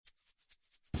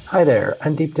Hi there,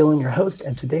 I'm Deep Dillon, your host,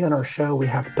 and today on our show we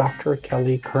have Dr.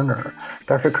 Kelly Kerner.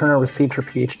 Dr. Kerner received her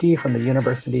PhD from the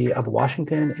University of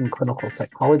Washington in clinical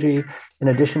psychology. In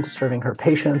addition to serving her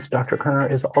patients, Dr. Kerner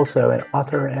is also an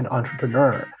author and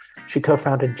entrepreneur. She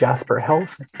co-founded Jasper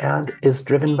Health and is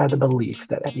driven by the belief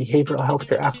that behavioral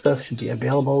healthcare access should be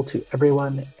available to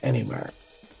everyone, anywhere.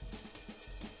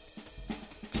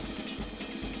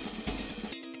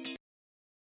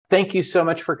 Thank you so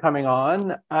much for coming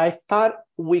on. I thought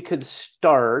we could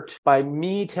start by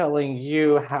me telling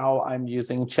you how I'm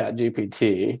using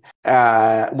ChatGPT,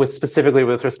 specifically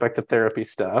with respect to therapy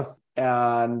stuff,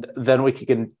 and then we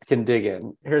can dig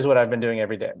in. Here's what I've been doing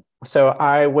every day. So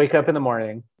I wake up in the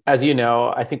morning. As you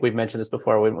know, I think we've mentioned this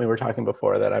before when we were talking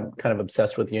before, that I'm kind of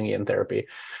obsessed with Jungian therapy.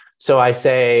 So I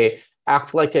say,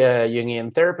 act like a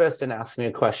Jungian therapist and ask me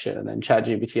a question, and then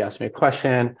ChatGPT asks me a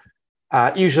question.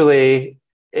 Usually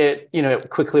it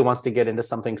quickly wants to get into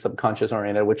something subconscious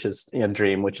oriented, which is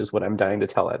dream, which is what I'm dying to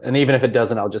tell it. And even if it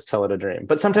doesn't, I'll just tell it a dream.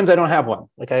 But sometimes I don't have one.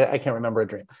 Like I can't remember a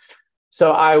dream.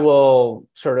 So I will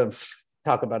sort of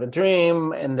talk about a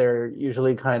dream, and they're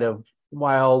usually kind of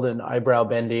wild and eyebrow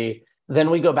bendy. Then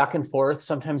we go back and forth,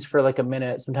 sometimes for like a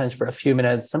minute, sometimes for a few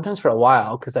minutes, sometimes for a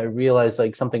while, because I realize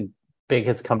like something big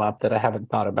has come up that I haven't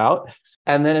thought about.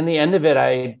 And then in the end of it,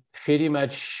 I pretty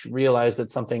much realize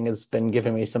that something has been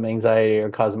giving me some anxiety or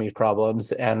causing me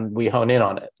problems, and we hone in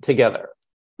on it together.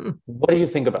 What do you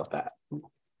think about that?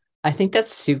 I think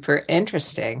that's super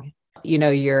interesting.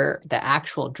 The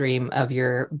actual dream of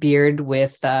your beard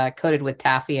with coated with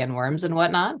taffy and worms and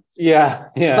whatnot. Yeah.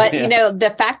 But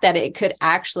the fact that it could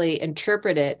actually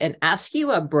interpret it and ask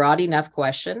you a broad enough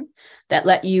question that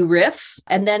let you riff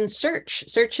and then search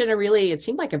in it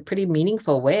seemed like a pretty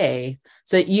meaningful way,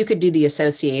 so that you could do the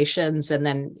associations and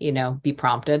then, be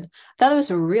prompted. I thought it was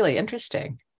really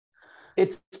interesting.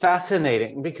 It's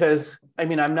fascinating because,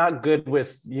 I'm not good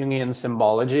with Jungian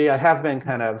symbology. I have been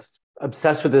kind of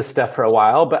obsessed with this stuff for a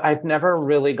while, but I've never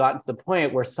really gotten to the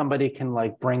point where somebody can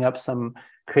like bring up some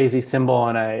crazy symbol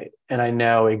and I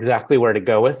know exactly where to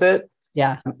go with it.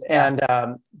 Yeah.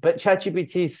 But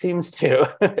ChatGPT seems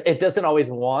to. It doesn't always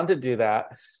want to do that.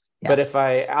 Yeah. But if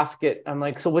I ask it, I'm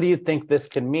like, so what do you think this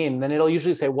can mean? Then it'll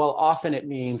usually say, well, often it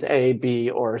means A,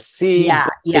 B, or C. Yeah.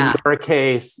 In your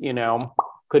case,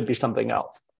 could be something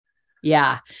else.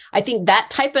 Yeah. I think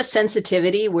that type of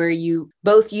sensitivity where you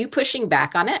pushing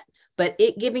back on it, but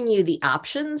it giving you the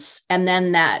options, and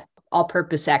then that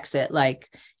all-purpose exit,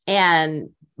 and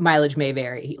mileage may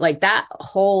vary. Like that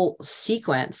whole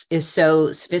sequence is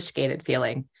so sophisticated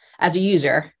feeling as a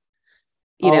user.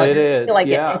 It is. Feel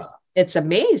like it's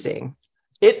amazing.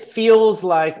 It feels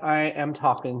like I am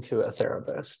talking to a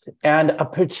therapist, and a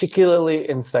particularly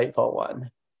insightful one,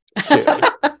 too.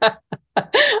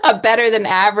 A better than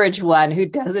average one who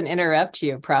doesn't interrupt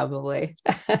you, probably.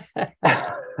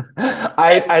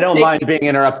 I don't mind being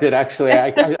interrupted, actually.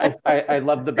 I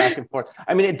love the back and forth.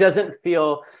 It doesn't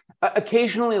feel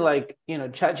occasionally like,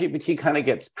 ChatGPT kind of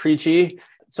gets preachy.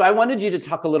 So I wanted you to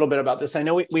talk a little bit about this. I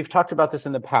know we've talked about this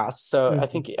in the past. So I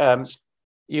think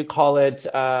you call it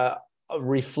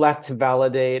reflect,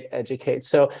 validate, educate.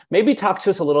 So maybe talk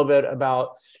to us a little bit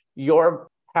about your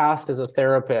past as a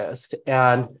therapist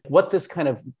and what this kind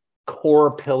of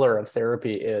core pillar of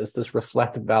therapy is, this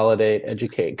reflect, validate,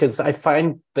 educate, because I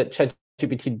find that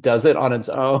ChatGPT does it on its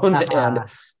own. And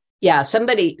yeah,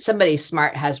 somebody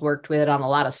smart has worked with it on a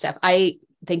lot of stuff. I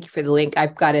thank you for the link.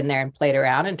 I've got in there and played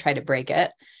around and tried to break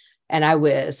it, and I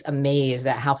was amazed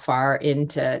at how far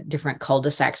into different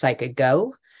cul-de-sacs I could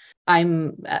go.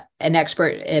 I'm an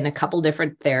expert in a couple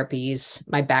different therapies.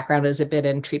 My background is a bit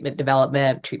in treatment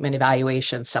development, treatment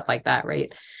evaluation, stuff like that,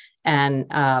 right? And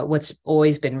what's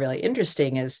always been really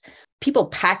interesting is people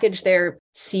package their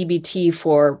CBT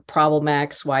for problem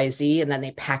X, Y, Z, and then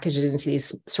they package it into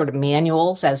these sort of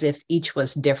manuals as if each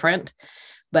was different.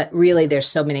 But really, there's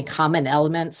so many common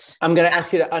elements. I'm going to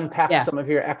ask you to unpack some of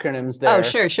your acronyms there. Oh,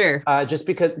 sure. So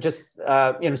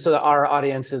that our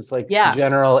audience is like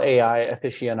general AI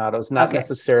aficionados, not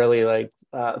necessarily like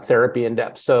therapy in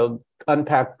depth. So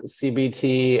unpack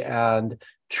CBT and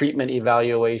treatment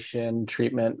evaluation,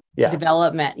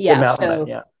 development.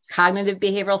 Cognitive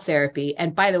behavioral therapy.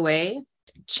 And by the way,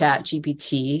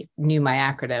 ChatGPT knew my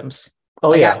acronyms.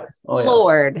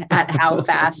 Floored at how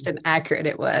fast and accurate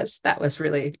it was. That was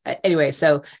really, anyway.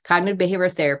 So cognitive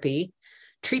behavioral therapy,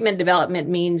 treatment development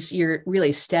means you're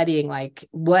really studying like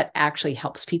what actually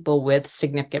helps people with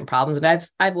significant problems. And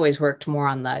I've always worked more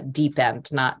on the deep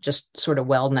end, not just sort of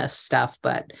wellness stuff,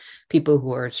 but people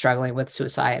who are struggling with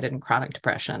suicide and chronic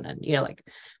depression and, like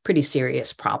pretty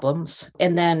serious problems.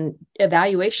 And then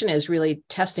evaluation is really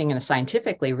testing in a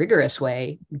scientifically rigorous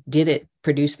way. Did it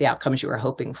produce the outcomes you were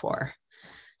hoping for?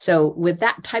 So with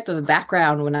that type of a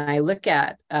background, when I look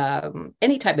at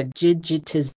any type of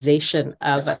digitization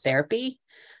of a therapy,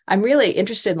 I'm really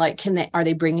interested, like, are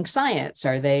they bringing science?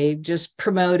 Are they just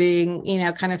promoting,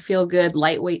 kind of feel good,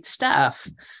 lightweight stuff?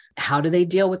 How do they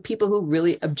deal with people who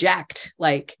really object?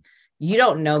 Like, you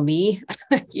don't know me,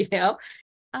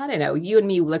 I don't know. You and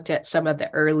me looked at some of the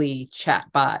early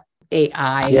chatbot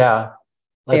AI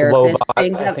like therapist Wobot,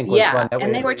 things. I think was one that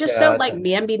And they were just so like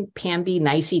namby-pamby,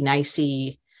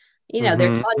 nicey. They're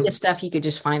telling you stuff you could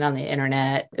just find on the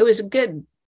internet. It was a good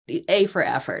A for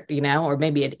effort, or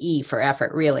maybe an E for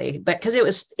effort, really, but because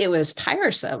it was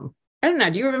tiresome. I don't know.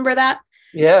 Do you remember that?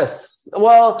 Yes.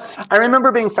 Well, I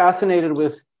remember being fascinated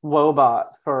with Wobot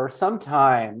for some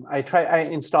time. I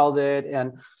installed it,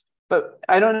 but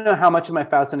I don't know how much of my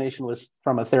fascination was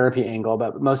from a therapy angle,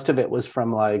 but most of it was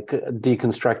from like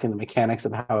deconstructing the mechanics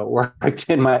of how it worked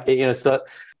in my,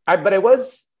 but I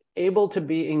was able to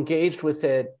be engaged with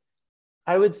it,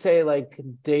 I would say like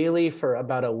daily for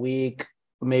about a week,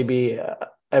 maybe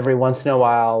every once in a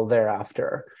while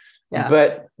thereafter. Yeah.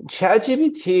 But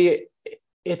ChatGPT,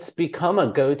 it's become a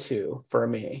go-to for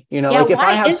me. Like if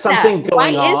I have something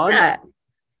going on. Why is that?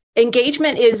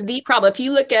 Engagement is the problem. If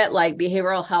you look at like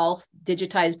behavioral health,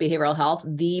 digitized behavioral health,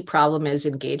 the problem is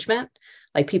engagement.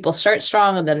 Like people start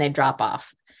strong and then they drop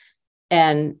off.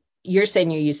 And you're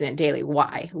saying you're using it daily.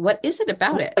 Why? What is it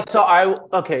about it? So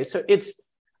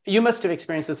you must have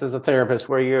experienced this as a therapist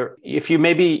where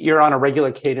you're on a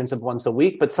regular cadence of once a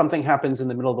week, but something happens in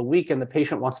the middle of the week and the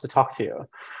patient wants to talk to you.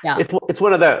 Yeah. It's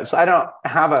one of those. I don't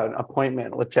have an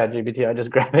appointment with ChatGPT. I just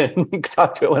grab it and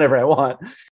talk to it whenever I want.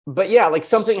 But yeah, like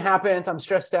something happens, I'm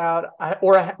stressed out,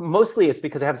 mostly it's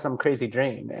because I have some crazy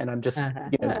dream and I'm just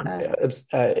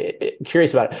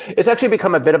curious about it. It's actually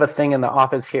become a bit of a thing in the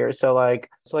office here. So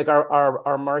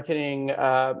our marketing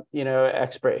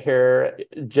expert here,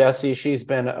 Jessie, she's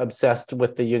been obsessed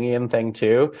with the Jungian thing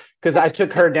too, because I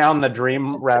took her down the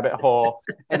dream rabbit hole,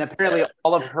 and apparently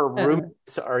all of her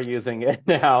roommates are using it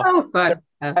now. Oh, God.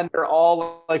 And they're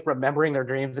all like remembering their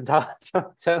dreams and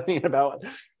telling me about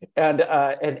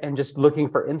and just looking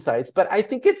for insights. But I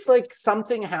think it's like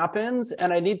something happens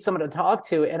and I need someone to talk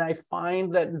to. And I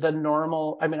find that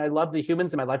I love the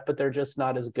humans in my life, but they're just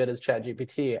not as good as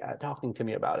ChatGPT at talking to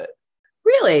me about it.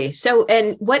 Really? So,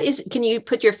 and can you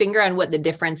put your finger on what the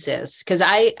difference is? Because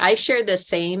I share the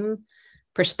same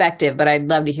perspective, but I'd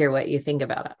love to hear what you think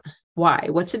about it. Why?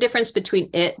 What's the difference between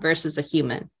it versus a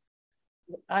human?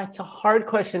 It's a hard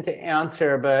question to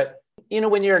answer, but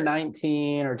when you're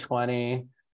 19 or 20,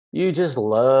 you just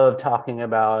love talking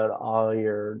about all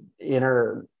your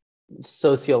inner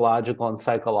sociological and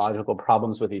psychological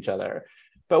problems with each other.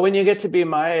 But when you get to be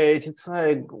my age, it's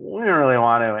like, we don't really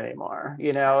want to anymore.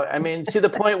 To the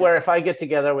point where if I get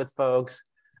together with folks,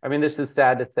 this is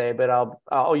sad to say, but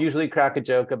I'll usually crack a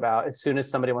joke about as soon as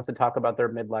somebody wants to talk about their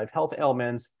midlife health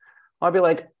ailments, I'll be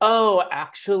like, oh,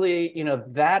 actually,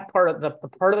 that part of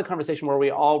the conversation where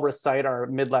we all recite our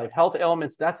midlife health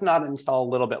ailments, that's not until a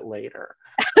little bit later.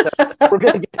 So we're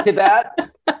going to get to that,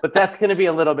 but that's going to be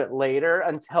a little bit later.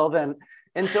 Until then,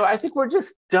 and so I think we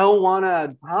just don't want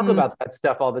to talk about that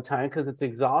stuff all the time because it's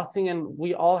exhausting, and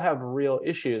we all have real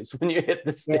issues when you hit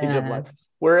this stage of life.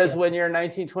 Whereas when you're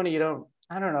 19, 20, you don't.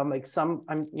 I don't know. Like some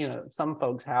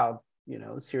folks have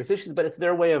serious issues, but it's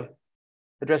their way of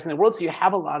addressing the world. So you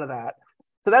have a lot of that.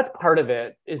 So that's part of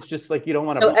it. It's just like you don't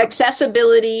want to. So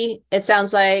accessibility, it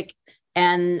sounds like,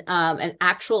 and an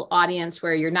actual audience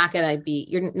where you're not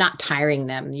tiring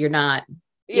them. You're not.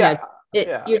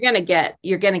 You're gonna get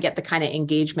the kind of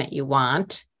engagement you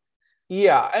want.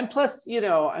 Yeah, and plus, who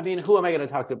am I going to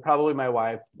talk to? Probably my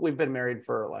wife. We've been married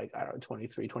for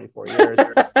 23, 24 years.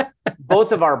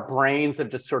 Both of our brains have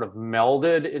just sort of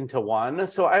melded into one.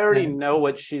 So I already know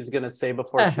what she's going to say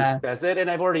before she says it.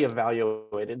 And I've already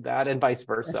evaluated that, and vice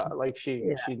versa. Like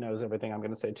she knows everything I'm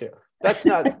going to say too. That's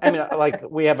not,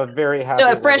 we have a very happy.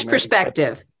 So a fresh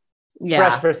perspective.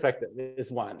 Fresh perspective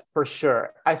is one for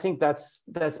sure. I think that's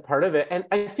part of it. And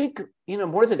I think,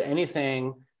 more than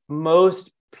anything,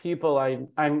 most people,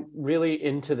 I'm really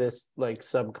into this like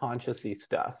subconscious-y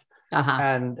stuff.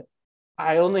 And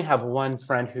I only have one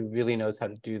friend who really knows how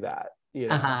to do that.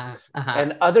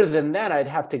 And other than that, I'd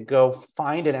have to go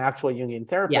find an actual Jungian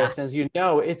therapist. As you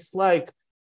know, it's like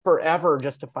forever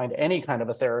just to find any kind of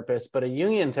a therapist, but a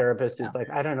Jungian therapist is like,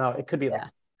 I don't know, it could be like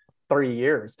 3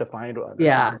 years to find one.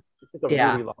 Yeah. It's a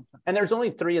really long time. And there's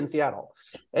only 3 in Seattle.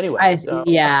 Anyway. And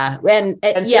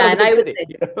I would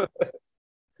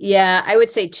say, I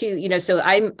would say too, so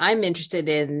I'm interested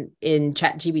in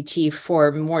ChatGPT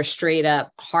for more straight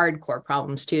up hardcore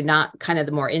problems too, not kind of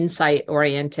the more insight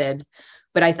oriented.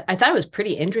 But I thought it was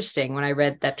pretty interesting when I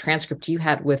read that transcript you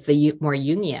had with the more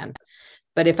Jungian.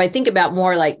 But if I think about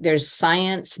more like there's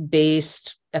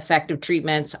science-based effective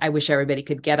treatments, I wish everybody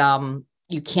could get them.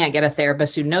 You can't get a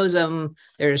therapist who knows them.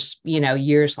 There's,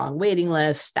 years-long waiting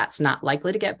lists. That's not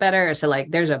likely to get better. So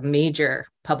like there's a major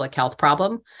public health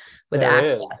problem with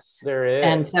access. There is.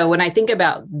 And so when I think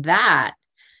about that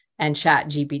and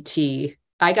ChatGPT,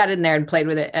 I got in there and played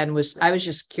with it and I was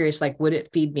just curious, like, would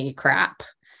it feed me crap?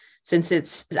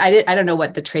 Since I don't know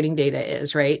what the training data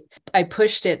is, right? I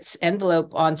pushed its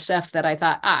envelope on stuff that I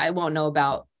thought, I won't know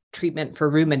about treatment for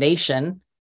rumination.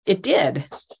 It did.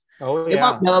 Oh, yeah. It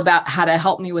won't know about how to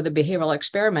help me with a behavioral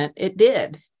experiment. It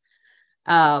did.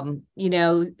 Those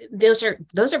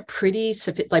are pretty,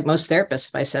 like most therapists,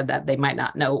 if I said that, they might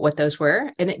not know what those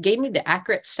were. And it gave me the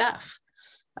accurate stuff.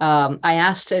 I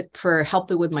asked it for help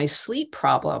with my sleep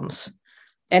problems.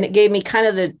 And it gave me kind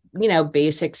of the,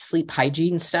 basic sleep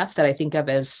hygiene stuff that I think of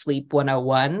as sleep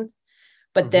 101.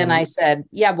 But then I said,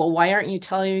 well, why aren't you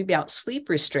telling me about sleep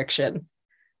restriction?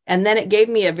 And then it gave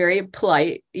me a very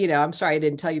polite, I'm sorry, I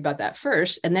didn't tell you about that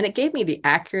first. And then it gave me the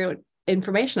accurate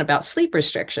information about sleep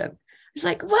restriction. It's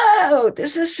like, whoa,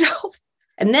 this is so.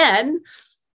 And then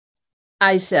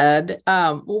I said,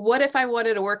 well, what if I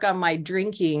wanted to work on my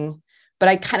drinking, but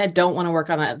I kind of don't want to work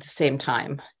on it at the same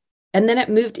time? And then it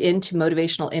moved into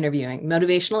motivational interviewing.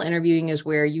 Motivational interviewing is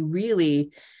where you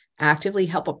really actively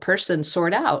help a person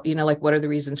sort out, like what are the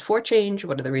reasons for change?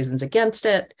 What are the reasons against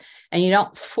it? And you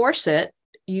don't force it.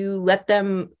 You let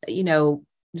them,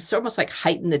 it's almost like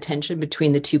heighten the tension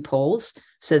between the two poles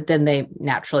so that then they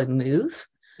naturally move.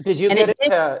 Did you get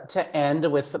it to end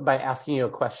by asking you a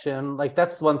question? Like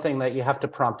that's one thing that you have to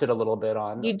prompt it a little bit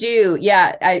on. You do.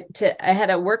 Yeah. I had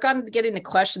to work on getting the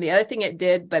question. The other thing it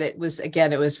did, but it was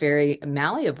very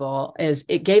malleable, is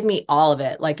it gave me all of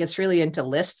it. Like it's really into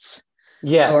lists.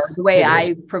 Yes. Or the way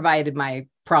I provided my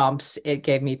prompts, it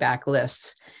gave me back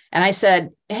lists. And I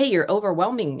said, hey, you're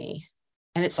overwhelming me.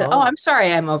 And it said, oh, I'm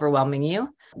sorry, I'm overwhelming you.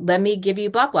 Let me give you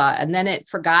blah, blah. And then it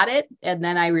forgot it. And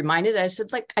then I reminded it. I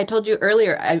said, like I told you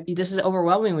earlier, this is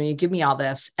overwhelming when you give me all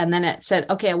this. And then it said,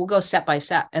 okay, we'll go step by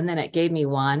step. And then it gave me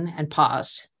one and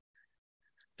paused.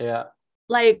 Yeah.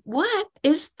 Like, what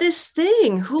is this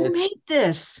thing? Who made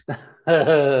this?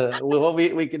 Well,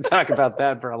 we can talk about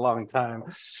that for a long time.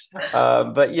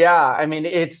 But yeah, I mean,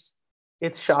 it's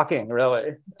shocking,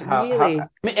 really. Really.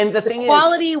 And the thing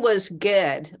quality was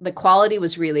good. The quality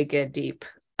was really good, Deep.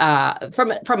 As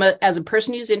a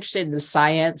person who's interested in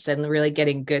science and really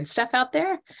getting good stuff out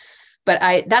there.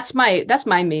 But that's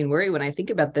my main worry when I think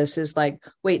about this is like,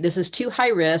 wait, this is too high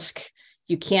risk.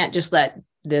 You can't just let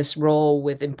this roll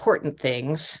with important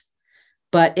things.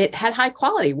 But it had high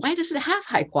quality. Why does it have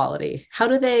high quality? How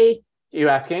do they? You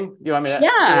asking? You want me to?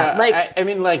 Yeah. I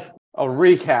mean, like a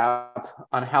recap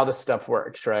on how this stuff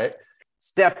works, right?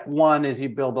 Step one is you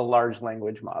build a large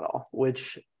language model,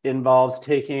 which involves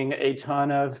taking a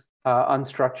ton of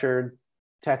unstructured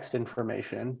text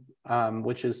information,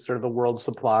 which is sort of the world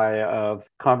supply of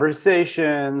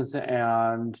conversations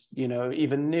and,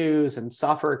 even news and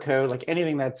software code, like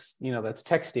anything that's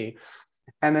texty.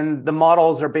 And then the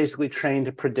models are basically trained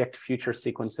to predict future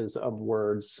sequences of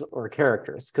words or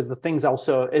characters, because the things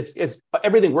also is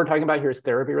everything we're talking about here is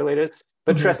therapy related.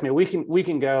 But trust me, we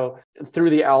can go through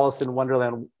the Alice in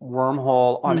Wonderland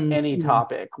wormhole on any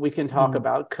topic. We can talk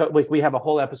about code. Like we have a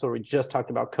whole episode where we just talked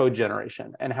about code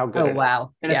generation and how good it is.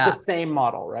 And it's the same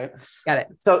model, right? Got it.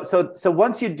 So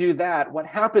once you do that, what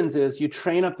happens is you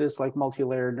train up this like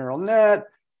multi-layered neural net,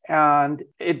 and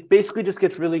it basically just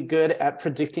gets really good at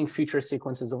predicting future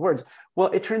sequences of words. Well,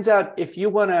 it turns out if you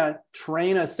want to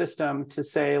train a system to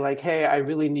say like, hey, I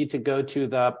really need to go to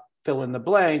the fill in the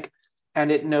blank, and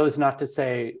it knows not to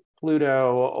say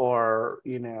Pluto or,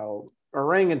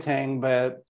 orangutan,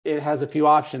 but it has a few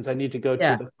options. I need to go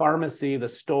to the pharmacy, the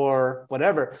store,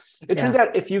 whatever. It turns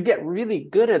out if you get really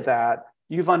good at that,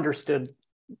 you've understood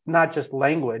not just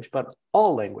language, but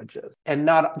all languages, and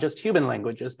not just human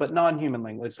languages, but non-human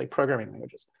languages, like programming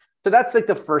languages. So that's like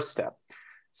the first step.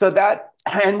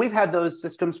 And we've had those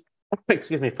systems,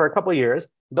 for a couple of years.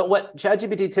 But what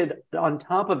ChatGPT did on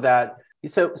top of that,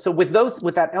 so with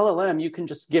that LLM, you can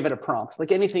just give it a prompt.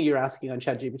 Like anything you're asking on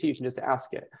ChatGPT, you can just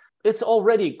ask it. it's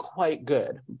already quite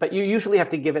good, but you usually have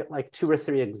to give it like 2 or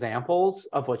 3 examples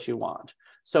of what you want.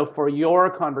 So for your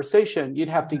conversation, you'd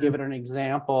have to give it an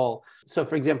example. So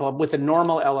for example, with a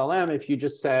normal LLM, if you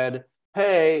just said,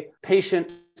 hey,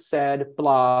 patient said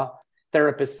blah,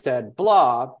 therapist said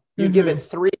blah, you give it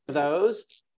 3 of those,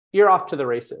 you're off to the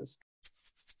races.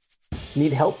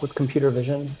 Need help with computer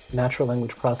vision, natural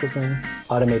language processing,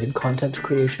 automated content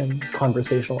creation,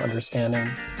 conversational understanding,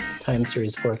 time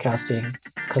series forecasting,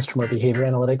 customer behavior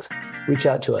analytics? Reach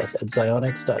out to us at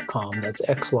xionyx.com. That's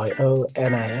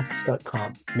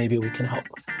XYONIX.com. Maybe we can help.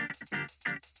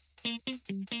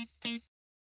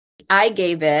 I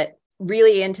gave it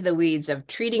really into the weeds of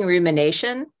treating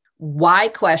rumination. Why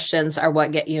questions are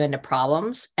what get you into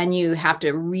problems. And you have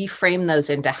to reframe those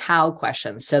into how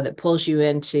questions. So that pulls you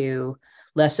into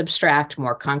less abstract,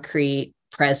 more concrete,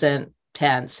 present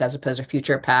tense, as opposed to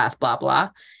future path, blah, blah.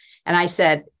 And I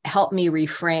said, help me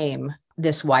reframe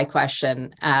this why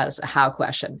question as a how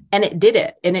question. And it did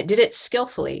it. And it did it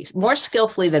skillfully, more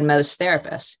skillfully than most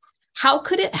therapists. How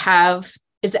could it have,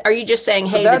 are you just saying,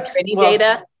 hey, the training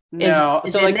data is so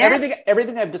like there?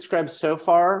 everything I've described so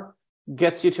far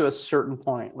gets you to a certain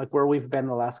point, like where we've been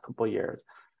the last couple of years.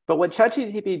 But what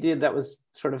ChatGPT did that was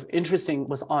sort of interesting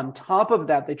was on top of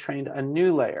that, they trained a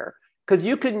new layer. Because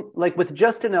you can, like with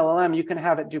just an LLM, you can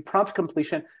have it do prompt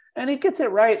completion and it gets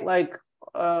it right like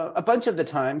a bunch of the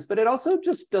times, but it also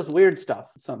just does weird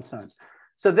stuff sometimes.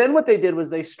 So then what they did was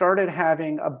they started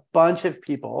having a bunch of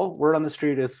people, word on the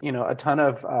street is, a ton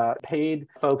of paid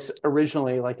folks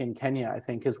originally, like in Kenya, I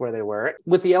think is where they were.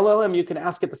 With the LLM, you can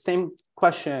ask it the same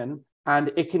question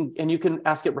and you can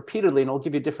ask it repeatedly and it'll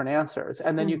give you different answers.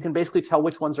 And then you can basically tell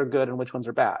which ones are good and which ones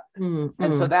are bad. And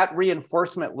so that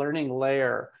reinforcement learning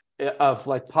layer of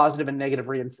like positive and negative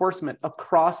reinforcement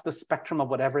across the spectrum of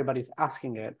what everybody's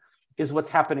asking it is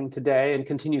what's happening today and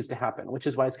continues to happen, which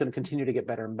is why it's going to continue to get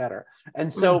better and better.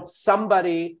 And so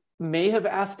somebody may have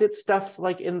asked it stuff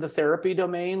like in the therapy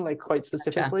domain, like quite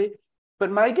specifically,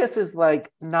 but my guess is like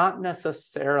not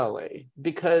necessarily,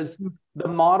 because the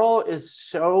model is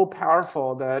so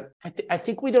powerful that I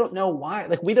think we don't know why.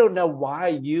 Like we don't know why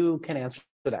you can answer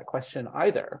that question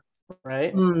either.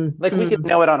 Right? We could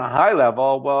know it on a high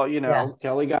level. Well,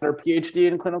 Kelly got her PhD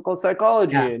in clinical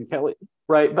psychology and Kelly,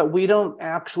 right? But we don't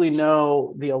actually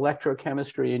know the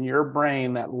electrochemistry in your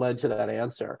brain that led to that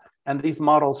answer. And these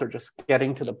models are just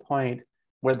getting to the point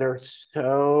where they're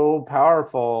so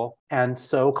powerful and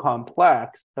so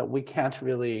complex that we can't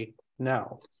really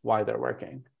know why they're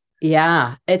working.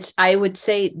 Yeah, I would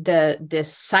say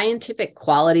this scientific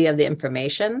quality of the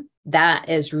information, that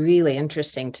is really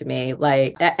interesting to me.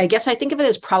 Like, I guess I think of it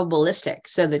as probabilistic.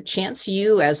 So the chance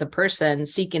you as a person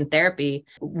seeking therapy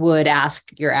would ask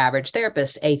your average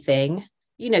therapist a thing,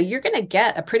 you're going to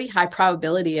get a pretty high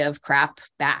probability of crap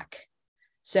back.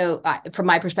 So from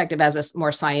my perspective as a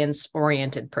more science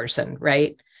oriented person,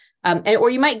 right? Or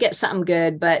you might get something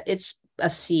good, but it's a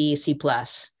C+.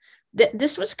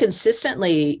 This was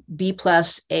consistently B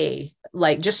plus A,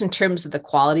 like just in terms of the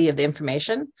quality of the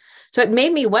information. So it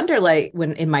made me wonder, like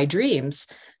when in my dreams,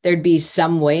 there'd be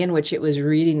some way in which it was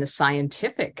reading the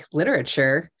scientific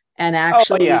literature and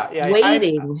actually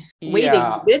weighting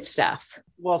the good stuff.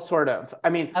 Well, sort of. I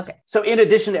mean, So in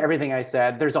addition to everything I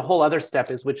said, there's a whole other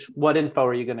step is what info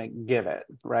are you going to give it,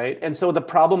 right? And so the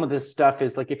problem with this stuff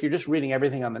is like, if you're just reading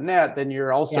everything on the net, then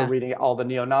you're also reading all the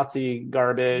neo-Nazi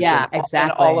garbage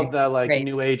and all of the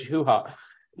new age hoo-ha.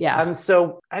 Yeah. And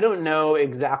so I don't know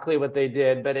exactly what they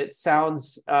did, but it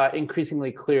sounds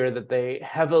increasingly clear that they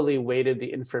heavily weighted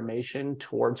the information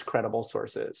towards credible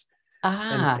sources.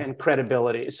 And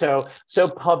credibility. So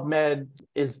PubMed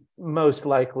is most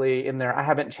likely in there. I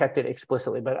haven't checked it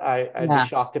explicitly, but I'd be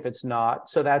shocked if it's not.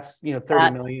 So that's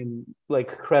 30 million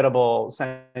like credible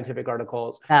scientific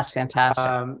articles. That's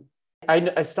fantastic.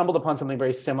 I stumbled upon something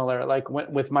very similar. Like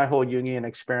with my whole Jungian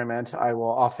experiment, I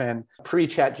will often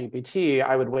pre-ChatGPT,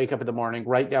 I would wake up in the morning,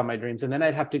 write down my dreams, and then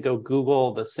I'd have to go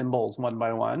Google the symbols one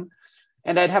by one.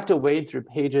 And I'd have to wade through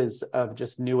pages of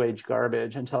just new age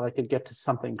garbage until I could get to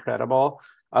something credible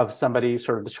of somebody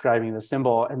sort of describing the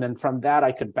symbol. And then from that,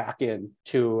 I could back in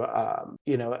to,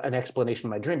 an explanation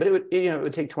of my dream. But it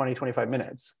would take 20, 25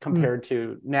 minutes compared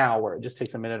to now where it just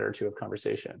takes a minute or two of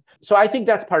conversation. So I think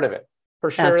that's part of it. For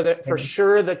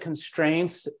sure, the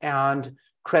constraints and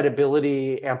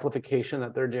credibility amplification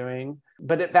that they're doing.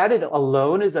 But that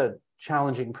alone is a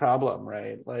challenging problem,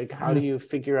 right? Like, how do you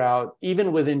figure out,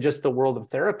 even within just the world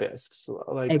of therapists,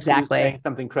 like who's saying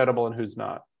something credible and who's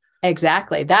not?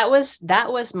 Exactly. That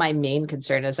was my main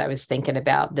concern as I was thinking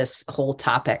about this whole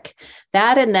topic.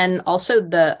 That, and then also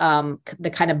the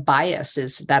kind of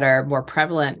biases that are more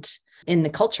prevalent in the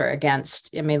culture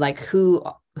against, I mean, like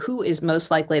who is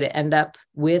most likely to end up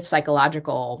with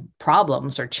psychological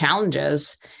problems or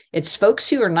challenges? It's folks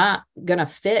who are not going to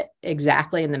fit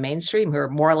exactly in the mainstream, who are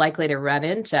more likely to run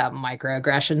into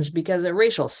microaggressions because of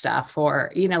racial stuff,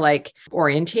 or, like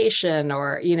orientation,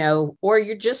 or, or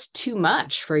you're just too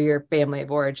much for your family of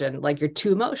origin, like you're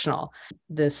too emotional.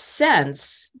 The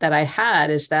sense that I had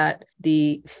is that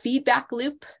the feedback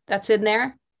loop that's in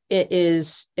there,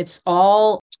 it's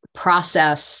all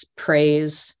process,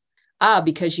 praise.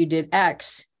 Because you did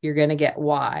X, you're going to get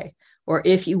Y. Or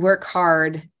if you work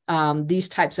hard, these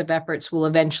types of efforts will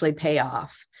eventually pay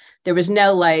off. There was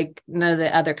none of the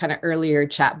other kind of earlier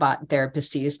chatbot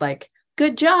therapisties, like,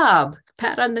 good job,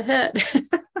 pat on the head.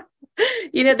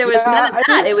 There was none of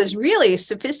that. It was really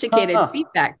sophisticated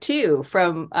feedback too,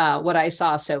 from what I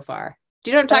saw so far. Do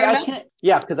you know what I'm talking about?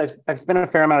 Yeah, because I've spent a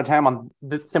fair amount of time on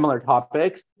similar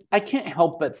topics. I can't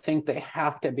help but think they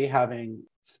have to be having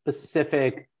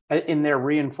specific, in their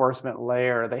reinforcement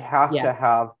layer, they have to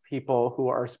have people who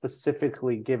are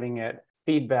specifically giving it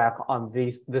feedback on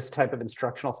this type of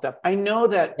instructional stuff. I know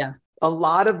that a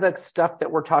lot of that stuff that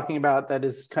we're talking about that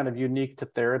is kind of unique to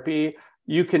therapy,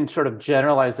 you can sort of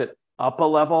generalize it up a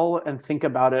level and think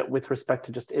about it with respect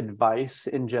to just advice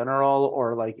in general,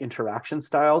 or like interaction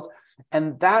styles.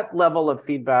 And that level of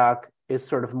feedback is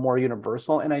sort of more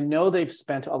universal. And I know they've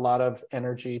spent a lot of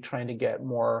energy trying to get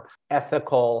more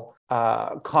ethical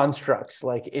constructs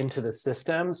like into the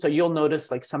system. So you'll notice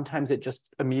like sometimes it just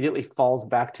immediately falls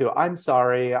back to, I'm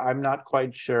sorry, I'm not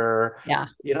quite sure. Yeah.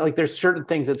 Like there's certain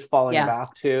things it's falling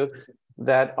back to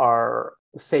that are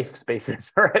safe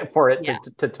spaces for it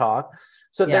to talk.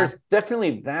 So there's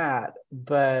definitely that,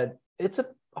 but it's a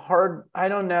hard, I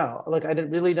don't know. Like I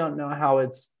really don't know how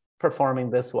it's performing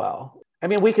this well. I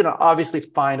mean, we can obviously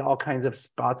find all kinds of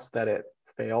spots that it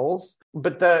fails,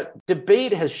 but the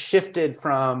debate has shifted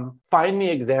from find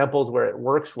me examples where it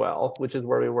works well, which is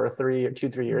where we were 3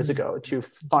 years ago, to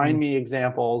find me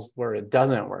examples where it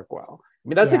doesn't work well. I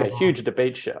mean, that's like a huge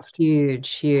debate shift.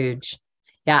 Huge.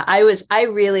 Yeah, I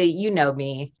really,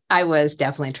 me, I was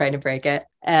definitely trying to break it,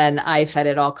 and I fed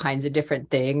it all kinds of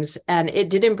different things and it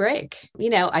didn't break.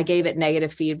 I gave it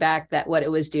negative feedback that what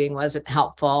it was doing wasn't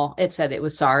helpful. It said it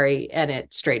was sorry and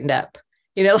it straightened up.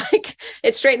 Like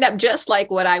it straightened up just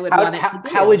like what I would want it to do.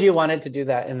 How would you want it to do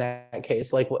that in that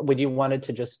case? Like, would you want it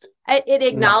to just... It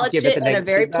acknowledged it in a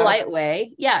very polite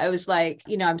way. Yeah, it was like,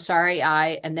 I'm sorry,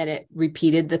 and then it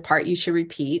repeated the part you should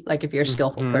repeat, like if you're a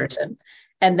skillful person.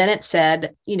 And then it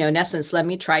said, in essence, let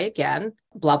me try again,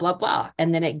 blah, blah, blah.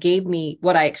 And then it gave me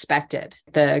what I expected,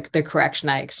 the correction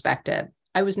I expected.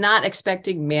 I was not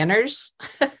expecting manners.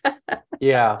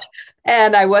 Yeah.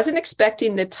 And I wasn't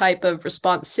expecting the type of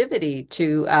responsivity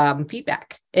to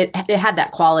feedback. It had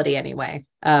that quality anyway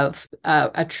of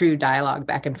a true dialogue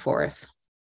back and forth.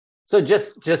 So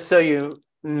just so you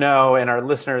know, and our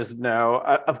listeners know,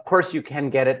 of course you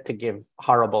can get it to give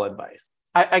horrible advice.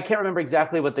 I can't remember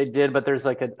exactly what they did, but there's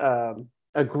like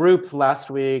a group last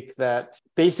week that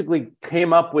basically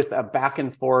came up with a back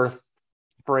and forth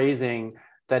phrasing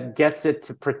that gets it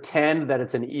to pretend that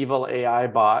it's an evil AI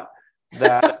bot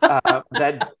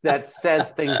that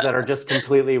says things that are just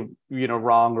completely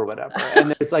wrong or whatever.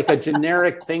 And there's like a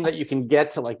generic thing that you can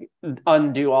get to like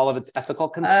undo all of its ethical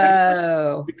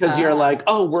constraints because you're like,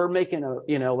 we're making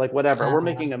we're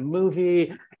making a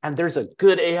movie and there's a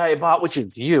good AI bot, which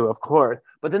is you, of course,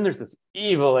 but then there's this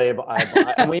evil AI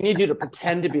bot and we need you to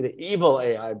pretend to be the evil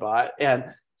AI bot and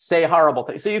say horrible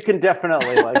things. So you can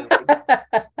definitely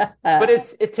but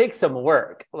it takes some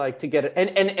work to get it.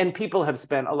 And people have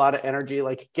spent a lot of energy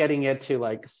getting it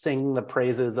to sing the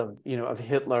praises of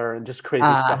Hitler and just crazy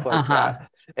stuff like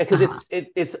that. Because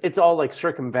it's all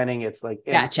circumventing. It's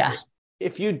gotcha.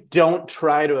 If you don't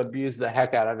try to abuse the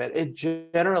heck out of it, it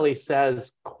generally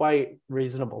says quite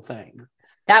reasonable things.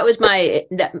 That was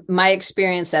my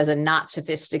experience as a not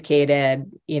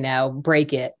sophisticated,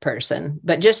 break it person,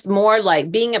 but just more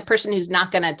like being a person who's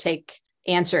not going to take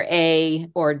answer A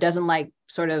or doesn't like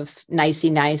sort of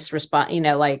nicey nice response,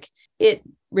 it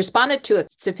responded to a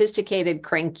sophisticated,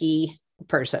 cranky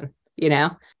person,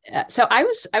 So I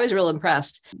was real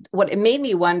impressed. What it made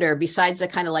me wonder, besides the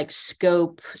kind of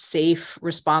scope, safe,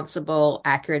 responsible,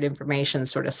 accurate information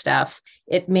sort of stuff,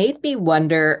 it made me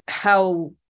wonder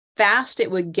how fast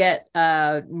it would get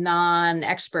a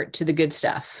non-expert to the good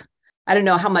stuff. I don't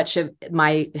know how much of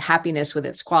my happiness with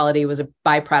its quality was a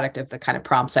byproduct of the kind of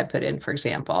prompts I put in, for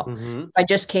example. If I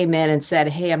just came in and said,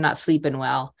 hey, I'm not sleeping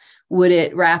well, would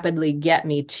it rapidly get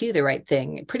me to the right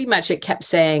thing? Pretty much it kept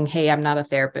saying, hey, I'm not a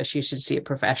therapist. You should see a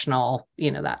professional,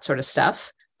 that sort of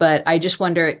stuff. But I just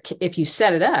wonder if you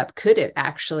set it up, could it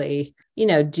actually,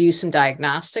 do some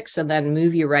diagnostics and then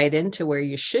move you right into where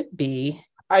you should be?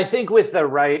 I think with the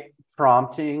right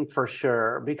prompting, for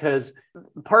sure, because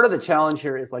part of the challenge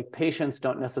here is like patients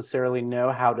don't necessarily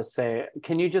know how to say,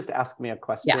 can you just ask me a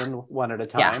question one at a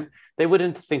time? They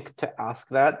wouldn't think to ask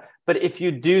that. But if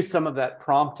you do some of that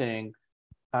prompting,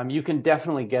 you can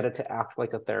definitely get it to act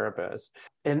like a therapist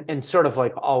and sort of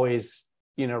like always,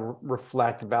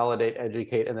 reflect, validate,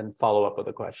 educate, and then follow up with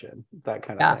a question, that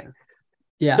kind of thing.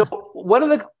 Yeah. So one of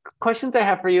the questions I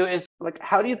have for you is like,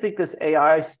 how do you think this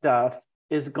AI stuff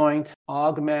is going to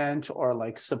augment or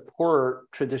like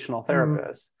support traditional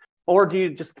therapists? Or do you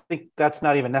just think that's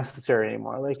not even necessary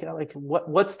anymore? Like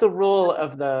what's the role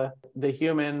of the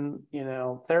human,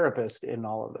 therapist in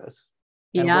all of this?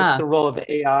 And what's the role of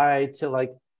the AI to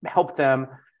like help them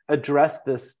address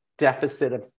this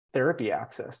deficit of therapy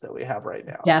access that we have right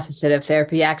now? Deficit of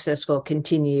therapy access will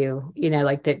continue,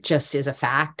 like that just is a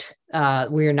fact.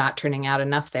 We're not turning out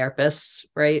enough therapists,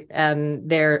 right? And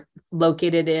they're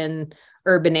located in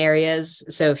urban areas.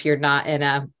 So if you're not in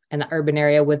an urban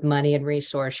area with money and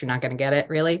resource, you're not going to get it,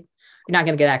 really. You're not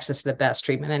going to get access to the best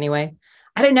treatment anyway.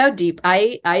 I don't know, Deep.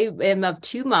 I am of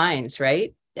two minds,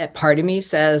 right? Part of me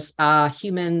says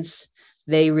humans,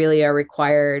 they really are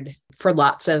required for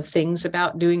lots of things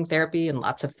about doing therapy and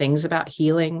lots of things about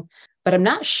healing. But I'm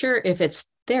not sure if it's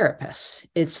therapists.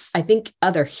 It's, I think,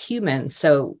 other humans.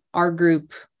 So our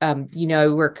group, I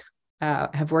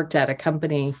have worked at a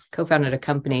company, co-founded a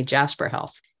company, Jasper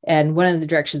Health. And one of the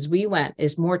directions we went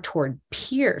is more toward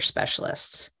peer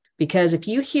specialists. Because if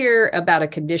you hear about a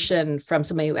condition from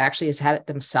somebody who actually has had it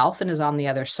themselves and is on the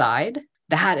other side,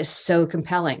 that is so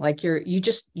compelling. Like you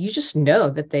just know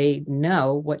that they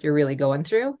know what you're really going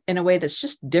through in a way that's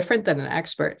just different than an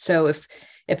expert. So if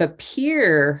a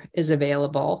peer is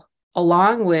available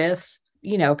along with,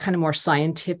 kind of more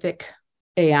scientific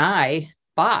AI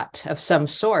bot of some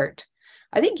sort,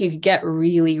 I think you could get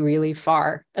really, really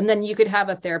far. And then you could have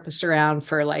a therapist around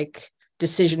for like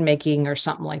decision making or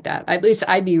something like that. At least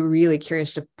I'd be really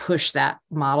curious to push that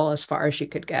model as far as you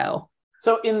could go.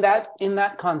 So in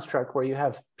that construct where you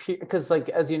have because like,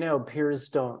 as you know, peers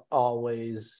don't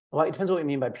always, well, it depends what we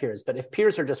mean by peers, but if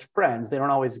peers are just friends, they don't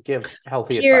always give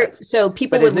healthy advice. So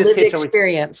people with lived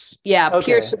experience.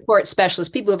 Peer support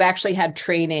specialists, people who've actually had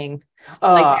training.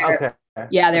 So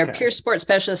they're peer support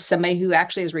specialists, somebody who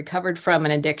actually has recovered from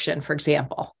an addiction, for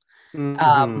example.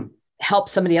 Help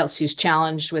somebody else who's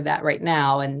challenged with that right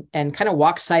now and kind of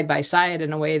walk side by side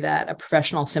in a way that a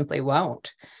professional simply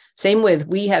won't. Same with,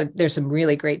 there's some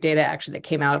really great data actually that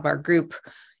came out of our group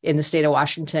in the state of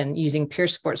Washington using peer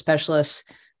support specialists,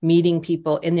 meeting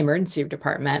people in the emergency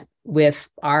department with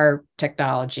our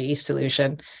technology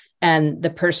solution. And the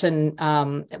person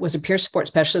was a peer support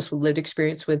specialist with lived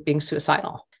experience with being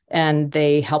suicidal. And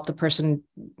they help the person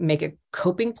make a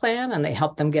coping plan, and they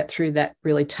help them get through that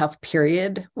really tough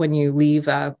period when you leave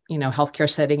a, healthcare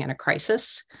setting in a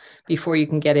crisis before you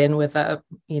can get in with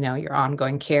your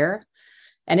ongoing care.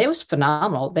 And it was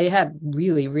phenomenal. They had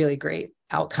really, really great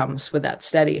outcomes with that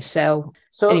study. So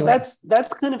anyway.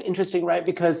 that's kind of interesting, right?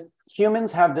 Because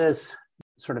humans have this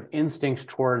sort of instinct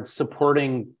towards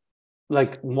supporting,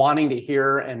 like wanting to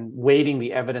hear and weighting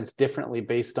the evidence differently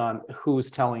based on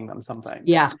who's telling them something.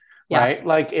 Yeah. Right.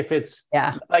 Like if it's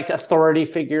like authority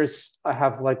figures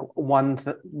have like one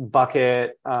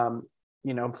bucket,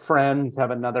 friends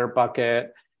have another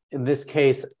bucket. In this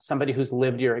case, somebody who's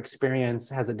lived your experience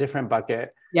has a different bucket.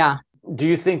 Yeah. Do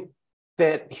you think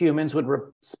that humans would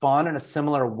respond in a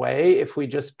similar way if we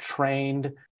just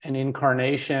trained an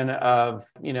incarnation of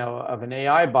an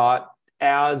AI bot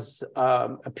as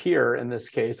a peer in this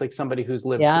case, like somebody who's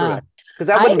lived through it? Because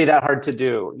that wouldn't be that hard to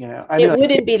do, It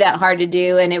wouldn't be that hard to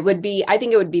do. And I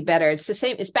think it would be better. It's the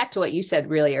same. It's back to what you said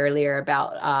really earlier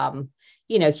about,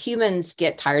 humans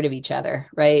get tired of each other,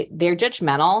 right? They're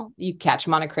judgmental. You catch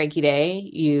them on a cranky day,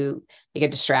 they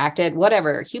get distracted,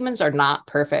 whatever. Humans are not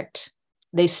perfect.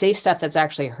 They say stuff that's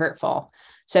actually hurtful.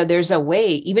 So there's a way,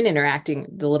 even interacting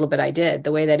the little bit I did,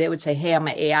 the way that it would say, hey, I'm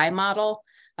an AI model,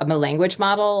 I'm a language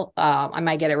model, I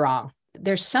might get it wrong.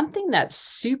 There's something that's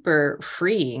super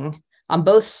freeing on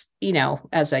both,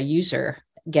 as a user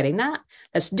getting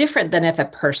that's different than if a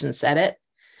person said it.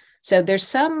 So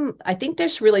I think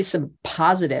there's really some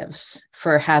positives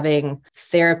for having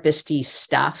therapist-y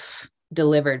stuff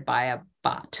delivered by a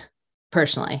bot,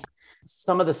 personally.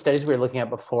 Some of the studies we were looking at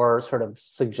before sort of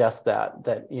suggest that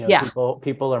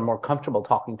people are more comfortable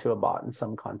talking to a bot in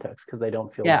some contexts because they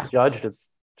don't feel judged.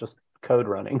 It's just code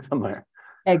running somewhere.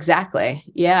 Exactly.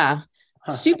 Yeah.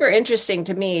 Super interesting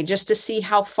to me just to see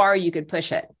how far you could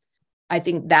push it. I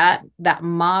think that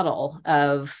model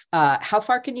of how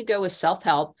far can you go with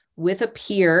self-help with a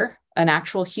peer, an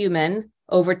actual human,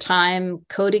 over time,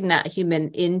 coding that human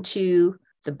into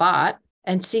the bot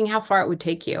and seeing how far it would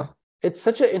take you. It's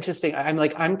such an interesting,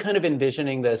 I'm kind of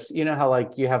envisioning this, you know how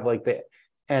like you have like the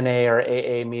NA or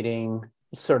AA meeting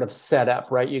sort of set up,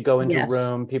 right? You go into a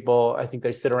room, people, I think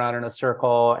they sit around in a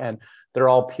circle and they're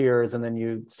all peers, and then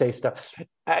you say stuff.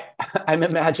 I'm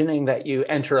imagining that you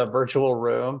enter a virtual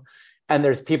room and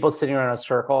there's people sitting around a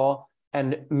circle,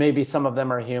 and maybe some of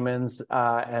them are humans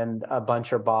and a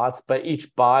bunch are bots, but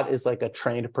each bot is like a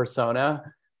trained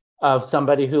persona of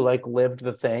somebody who like lived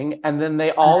the thing. And then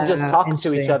they all just talk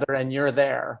to each other and you're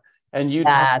there and you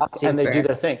talk and they do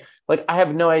their thing. Like, I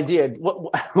have no idea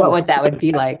what would that would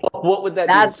be like. What would that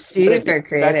be? That's super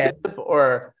creative.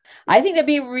 Or I think that'd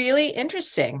be really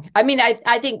interesting. I mean,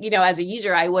 I think, as a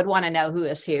user, I would want to know who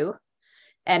is who.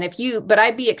 And but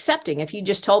I'd be accepting if you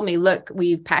just told me, look,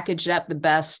 we've packaged up the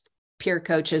best peer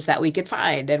coaches that we could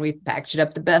find, and we've packaged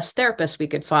up the best therapists we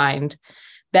could find,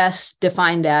 best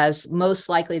defined as most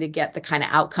likely to get the kind of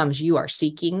outcomes you are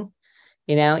seeking.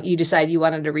 You decide you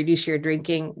wanted to reduce your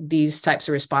drinking. These types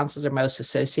of responses are most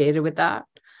associated with that.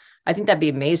 I think that'd be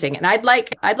amazing. And I'd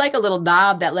like a little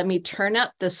knob that let me turn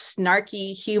up the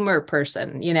snarky humor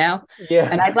person, Yeah.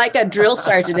 And I'd like a drill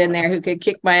sergeant in there who could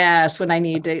kick my ass when I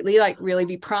need to really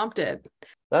be prompted.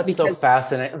 That's so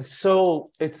fascinating.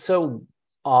 It's so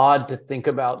odd to think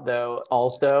about, though,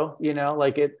 also,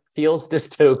 like it feels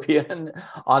dystopian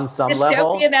on some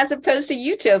level. Dystopian as opposed to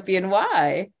utopian.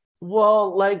 Why?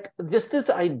 Well, like just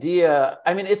this idea,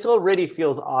 it already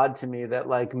feels odd to me that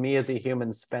like me as a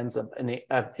human spends an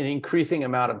increasing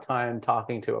amount of time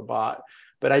talking to a bot,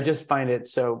 but I just find it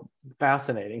so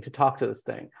fascinating to talk to this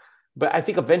thing. But I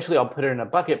think eventually I'll put it in a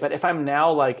bucket. But if I'm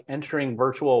now like entering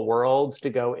virtual worlds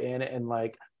to go in and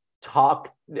like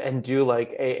talk and do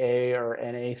like AA or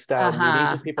NA style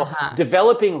meetings with people,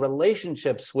 developing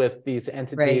relationships with these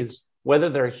entities, whether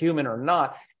they're human or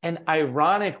not. And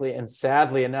ironically and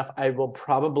sadly enough, I will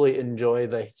probably enjoy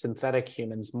the synthetic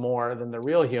humans more than the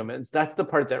real humans. That's the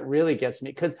part that really gets me,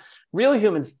 because real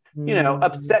humans,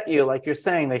 upset you, like you're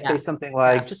saying. They say something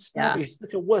like, just stop, you're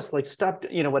such a wuss, like stop,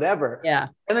 whatever. Yeah.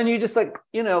 And then you just like,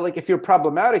 like if you're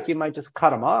problematic, you might just cut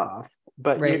them off.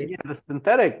 But the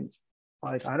synthetic,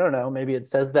 like, I don't know, maybe it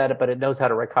says that, but it knows how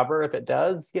to recover if it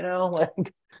does,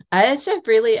 like. It's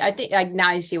I think like now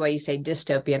I see why you say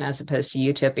dystopian as opposed to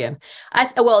utopian.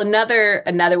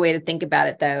 Another way to think about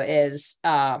it though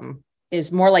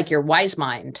is more like your wise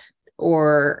mind,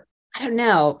 or I don't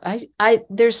know. I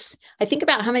think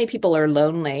about how many people are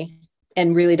lonely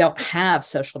and really don't have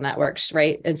social networks,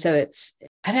 right? And so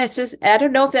I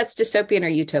don't know if that's dystopian or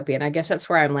utopian. I guess that's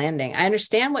where I'm landing. I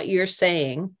understand what you're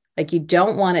saying. Like, you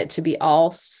don't want it to be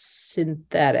all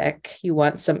synthetic. You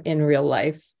want some in real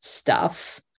life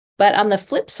stuff. But on the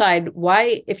flip side,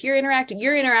 if you're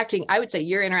interacting, I would say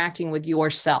you're interacting with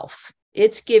yourself.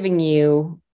 It's giving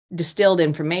you distilled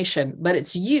information, but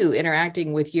it's you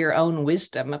interacting with your own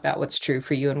wisdom about what's true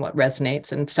for you and what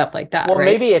resonates and stuff like that. Well,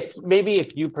 right? maybe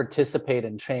if you participate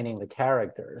in training the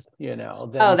characters, then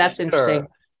that's interesting.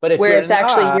 But if where it's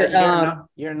actually your own,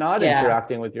 you're not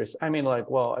interacting with your.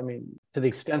 To the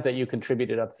extent that you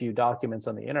contributed a few documents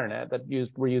on the internet that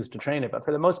were used to train it, but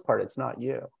for the most part, it's not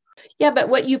you. Yeah, but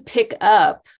what you pick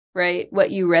up, right? What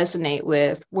you resonate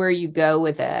with, where you go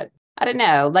with it. I don't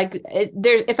know. Like,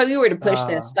 if we were to push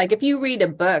this, like if you read a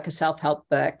book, a self-help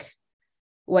book,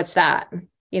 what's that?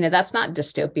 That's not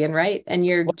dystopian, right? And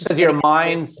you're because your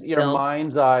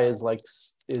mind's eye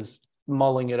is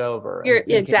mulling it over.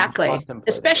 Exactly.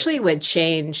 Especially with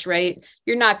change, right?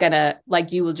 You're not gonna,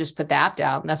 like, you will just put the app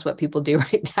down. That's what people do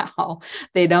right now.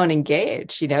 They don't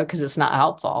engage, because it's not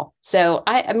helpful. So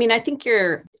I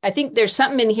think there's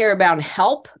something in here about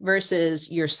help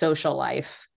versus your social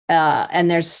life.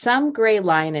 And there's some gray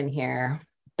line in here.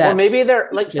 Well, maybe they're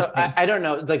like, so I don't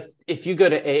know, like if you go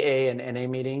to AA and NA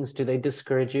meetings, do they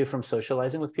discourage you from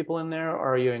socializing with people in there,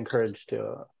 or are you encouraged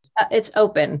to? It's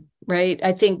open, right?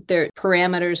 I think the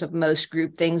parameters of most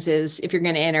group things is if you're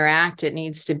going to interact, it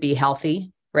needs to be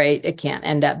healthy, right? It can't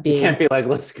end up being. It can't be like,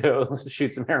 let's go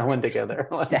shoot some heroin together.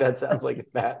 Like, that sounds like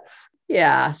that.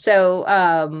 Yeah. So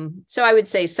I would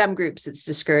say some groups it's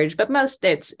discouraged, but most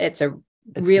it's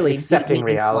really accepting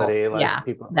reality. Like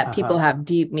people have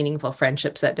deep, meaningful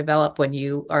friendships that develop when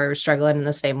you are struggling in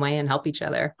the same way and help each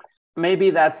other. Maybe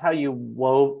that's how you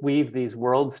weave these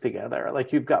worlds together.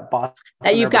 Like you've got bots,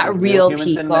 that you've got real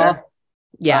people.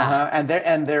 Yeah.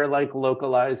 And they're like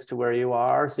localized to where you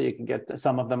are. So you can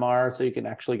some of them are, so you can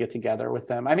actually get together with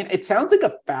them. It sounds like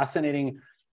a fascinating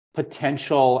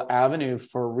potential avenue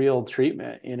for real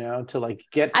treatment, to like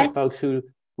get to folks who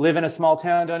live in a small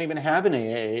town, don't even have an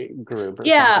AA group or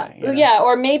something. Yeah.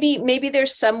 Or maybe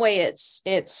there's some way it's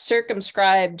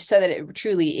circumscribed so that it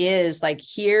truly is like,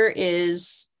 here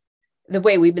is the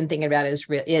way we've been thinking about it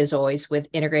is always with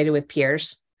integrated with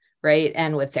peers, right?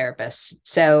 And with therapists.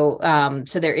 So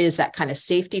there is that kind of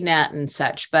safety net and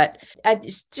such, but I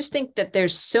just think that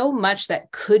there's so much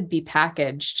that could be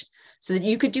packaged so that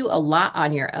you could do a lot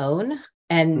on your own.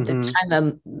 And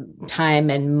the time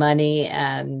and money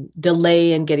and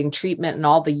delay in getting treatment and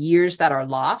all the years that are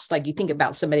lost. Like you think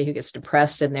about somebody who gets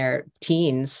depressed in their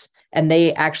teens and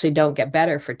they actually don't get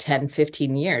better for 10,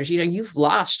 15 years. You've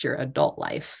lost your adult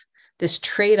life. This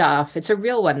trade-off, it's a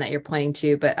real one that you're pointing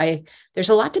to, but there's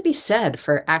a lot to be said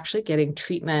for actually getting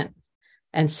treatment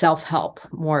and self-help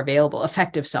more available,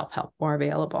 effective self-help more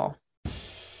available.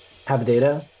 Have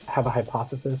data, have a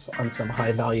hypothesis on some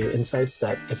high-value insights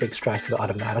that, if extracted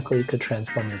automatically, could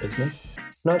transform your business?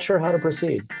 Not sure how to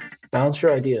proceed? Bounce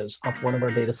your ideas off one of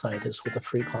our data scientists with a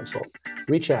free consult.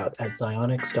 Reach out at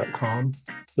xionyx.com.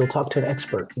 You'll talk to an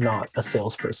expert, not a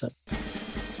salesperson.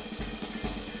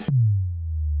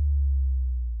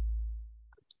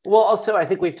 Well, also, I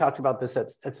think we've talked about this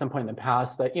at some point in the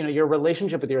past, that, your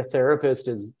relationship with your therapist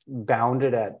is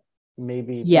bounded at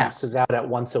maybe maxes out at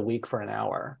once a week for an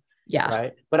hour. Yeah.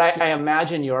 Right. But I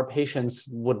imagine your patients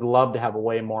would love to have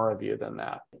way more of you than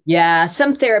that. Yeah.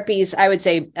 Some therapies, I would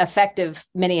say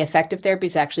many effective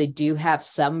therapies actually do have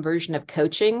some version of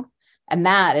coaching. And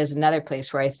that is another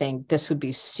place where I think this would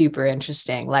be super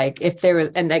interesting. Like if there was,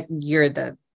 and like you're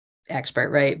the expert,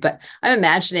 right? But I'm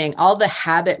imagining all the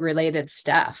habit related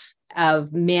stuff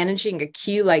of managing a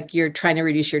cue, like you're trying to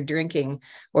reduce your drinking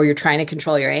or you're trying to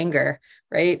control your anger.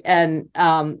 Right. And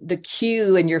the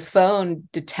cue in your phone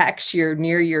detects you're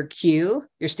near your cue.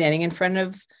 You're standing in front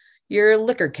of your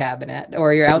liquor cabinet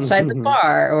or you're outside the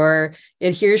bar, or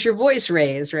it hears your voice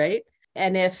raise. Right.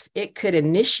 And if it could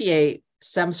initiate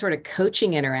some sort of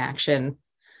coaching interaction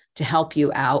to help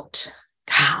you out,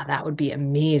 God, that would be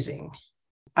amazing.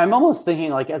 I'm almost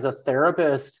thinking like as a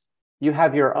therapist, you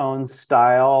have your own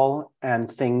style and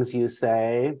things you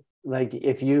say. Like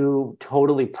if you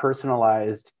totally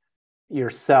personalized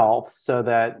yourself so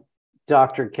that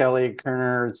Dr. Kelly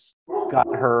Kerner's got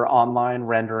her online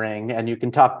rendering and you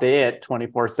can talk to it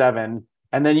 24/7,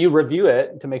 and then you review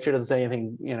it to make sure it doesn't say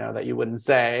anything, that you wouldn't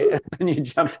say, and then you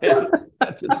jump in.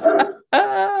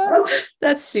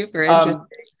 That's super interesting.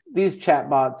 These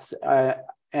chatbots,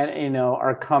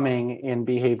 are coming in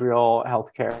behavioral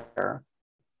healthcare.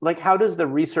 Like, how does the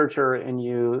researcher in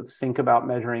you think about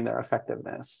measuring their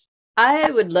effectiveness?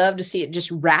 I would love to see it just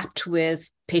wrapped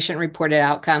with patient-reported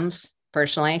outcomes,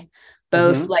 personally,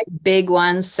 both like big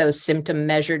ones. So symptom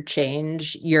measured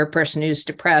change. You're a person who's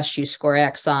depressed, you score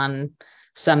X on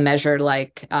some measure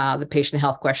like the patient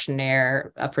health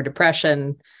questionnaire for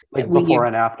depression. Like before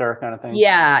and after kind of thing.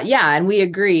 Yeah. And we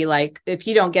agree, like if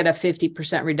you don't get a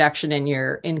 50% reduction in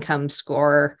your income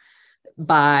score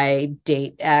by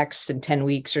date X in 10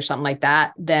 weeks or something like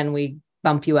that, then we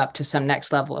bump you up to some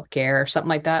next level of care or something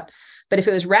like that. But if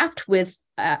it was wrapped with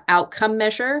outcome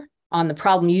measure on the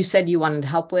problem you said you wanted to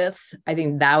help with, I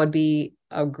think that would be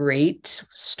a great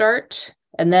start.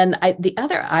 And then the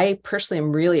other I personally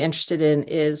am really interested in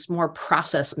is more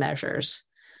process measures.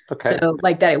 Okay. So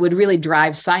like that, it would really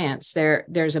drive science.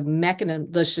 There's a mechanism.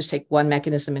 Let's just take one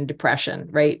mechanism in depression,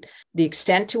 right? The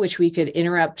extent to which we could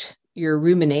interrupt your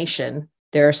rumination.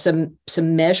 There are some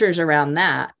measures around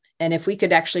that. And if we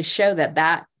could actually show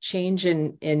that change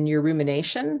in your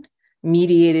rumination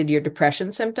mediated your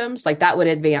depression symptoms, like that would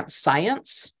advance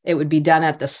science. It would be done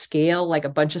at the scale, like a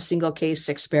bunch of single case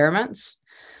experiments.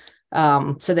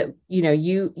 So that,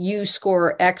 you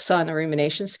score X on a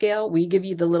rumination scale, we give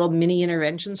you the little mini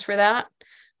interventions for that.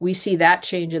 We see that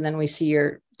change. And then we see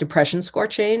your depression score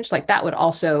change. Like that would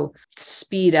also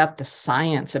speed up the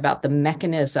science about the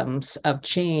mechanisms of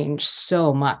change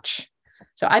so much.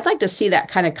 So I'd like to see that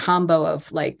kind of combo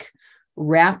of like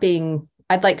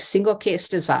I'd like single case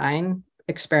design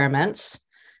experiments.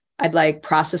 I'd like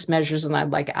process measures and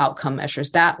I'd like outcome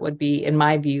measures. That would be, in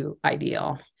my view,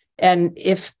 ideal. And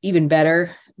if even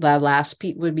better, the last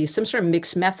piece would be some sort of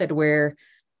mixed method where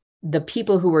the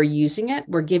people who were using it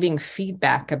were giving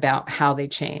feedback about how they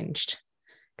changed.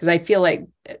 Because I feel like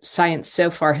science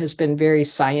so far has been very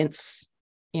science,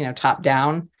 top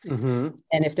down. Mm-hmm.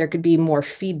 And if there could be more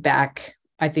feedback,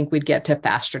 I think we'd get to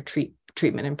faster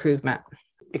treatment improvement.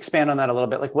 Expand on that a little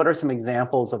bit. Like, what are some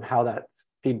examples of how that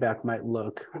feedback might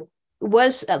look?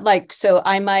 So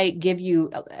I might give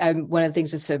you, one of the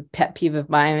things that's a pet peeve of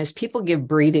mine is people give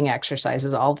breathing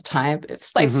exercises all the time.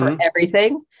 It's like for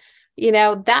everything.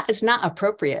 that is not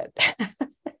appropriate.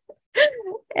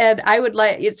 And I would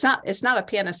like, it's not a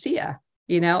panacea,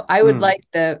 I would like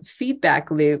the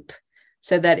feedback loop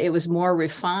so that it was more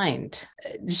refined.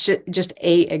 Just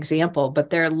a example, but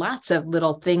there are lots of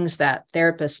little things that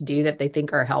therapists do that they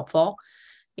think are helpful,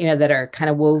 that are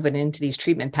kind of woven into these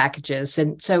treatment packages.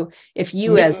 And so if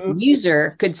you as the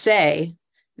user could say,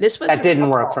 that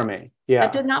didn't work for me. Yeah.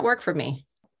 That did not work for me.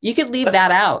 You could leave that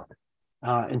out.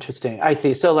 Interesting. I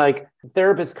see. So like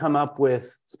therapists come up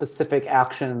with specific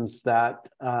actions that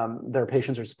their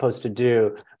patients are supposed to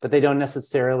do, but they don't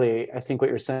necessarily, I think what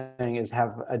you're saying is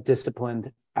have a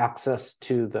disciplined access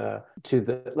to the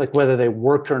like whether they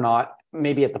worked or not,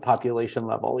 maybe at the population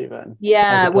level even.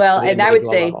 Yeah. Well, and I would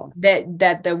say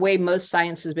that the way most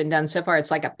science has been done so far,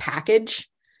 it's like a package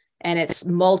and it's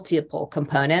multiple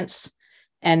components.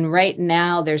 And right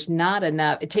now, there's not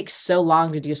enough. It takes so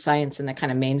long to do science in the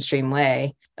kind of mainstream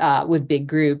way with big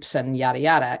groups and yada,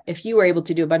 yada. If you were able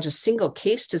to do a bunch of single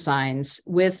case designs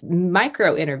with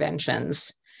micro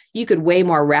interventions, you could way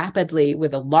more rapidly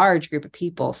with a large group of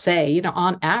people say,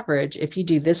 on average, if you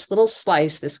do this little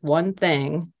slice, this one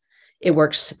thing, it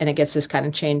works and it gets this kind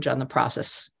of change on the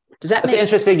process. Does that make sense?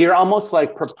 That's interesting. You're almost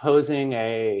like proposing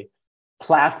a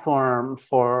platform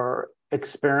for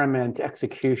experiment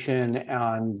execution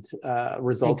and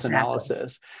results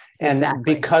analysis. And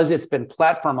because it's been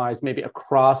platformized maybe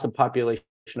across a population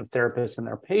of therapists and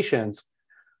their patients,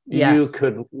 you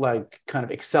could like kind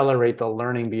of accelerate the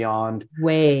learning beyond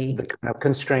the kind of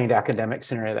constrained academic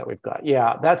scenario that we've got.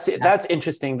 Yeah, that's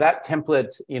interesting. That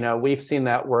template, we've seen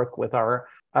that work with our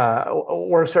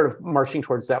we're sort of marching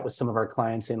towards that with some of our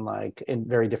clients in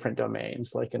very different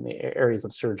domains, like in the areas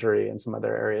of surgery and some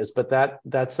other areas. But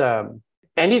that's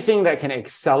anything that can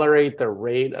accelerate the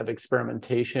rate of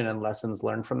experimentation and lessons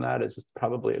learned from that is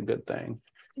probably a good thing.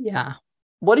 Yeah.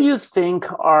 What do you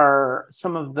think are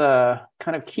some of the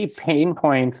kind of key pain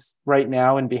points right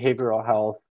now in behavioral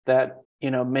health that,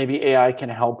 maybe AI can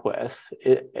help with?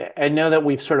 I know that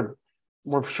we're sort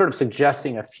of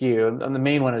suggesting a few, and the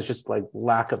main one is just like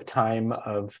lack of time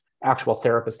of actual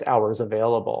therapist hours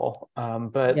available.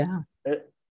 Are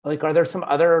there some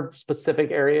other specific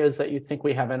areas that you think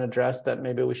we haven't addressed that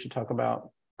maybe we should talk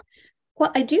about?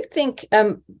 Well, I do think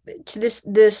to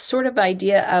this sort of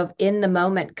idea of in the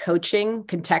moment coaching,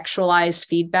 contextualized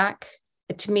feedback,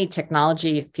 to me,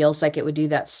 technology feels like it would do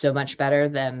that so much better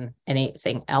than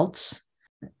anything else.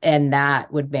 And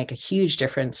that would make a huge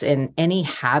difference in any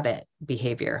habit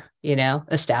behavior,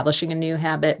 establishing a new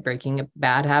habit, breaking a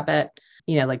bad habit,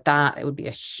 like that, it would be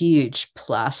a huge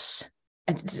plus.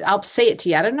 And I'll say it to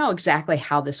you, I don't know exactly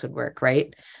how this would work,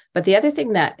 right? But the other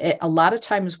thing that a lot of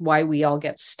times why we all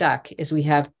get stuck is we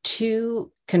have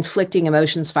two conflicting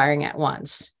emotions firing at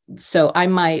once. So I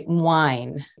might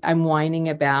whine. I'm whining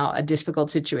about a difficult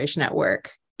situation at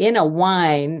work. In a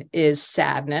whine is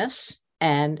sadness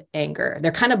and anger.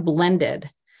 They're kind of blended.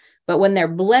 But when they're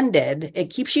blended, it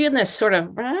keeps you in this sort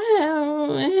of,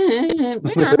 that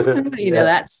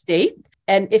state.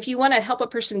 And if you want to help a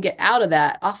person get out of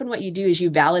that, often what you do is you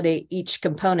validate each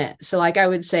component. So like I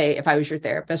would say, if I was your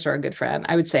therapist or a good friend,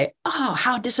 I would say, oh,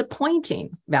 how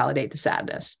disappointing. Validate the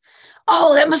sadness.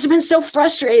 Oh, that must have been so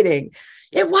frustrating.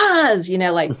 It was,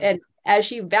 and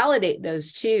as you validate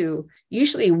those two,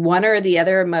 usually one or the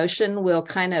other emotion will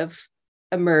kind of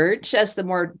emerge as the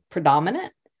more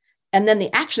predominant. And then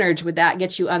the action urge with that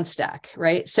gets you unstuck,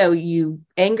 right? So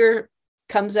anger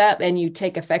comes up and you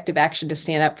take effective action to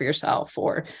stand up for yourself,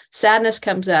 or sadness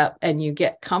comes up and you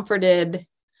get comforted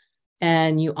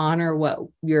and you honor what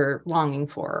you're longing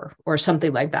for, or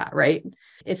something like that, right?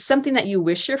 It's something that you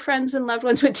wish your friends and loved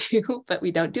ones would do, but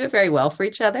we don't do it very well for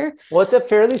each other. Well, it's a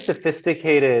fairly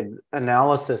sophisticated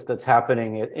analysis that's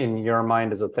happening in your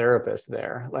mind as a therapist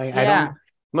there.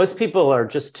 Most people are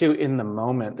just too in the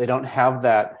moment. They don't have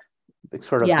that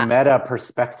sort of meta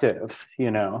perspective,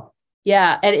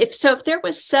 Yeah. And if there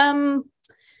was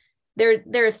there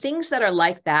are things that are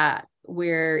like that,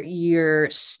 where you're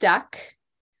stuck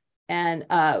and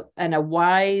a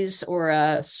wise or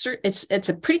it's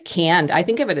a pretty canned, I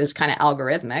think of it as kind of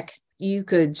algorithmic. You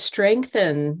could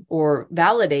strengthen or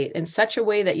validate in such a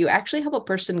way that you actually help a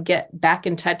person get back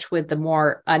in touch with the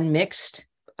more unmixed.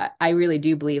 I really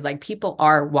do believe like people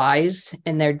are wise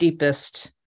in their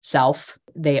deepest self.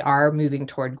 They are moving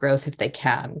toward growth if they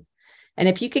can. And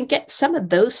if you can get some of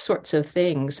those sorts of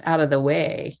things out of the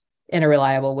way in a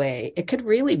reliable way, it could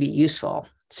really be useful.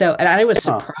 So, and I was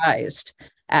surprised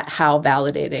at how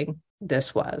validating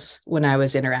this was when I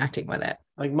was interacting with it.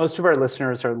 Like most of our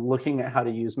listeners are looking at how to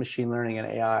use machine learning and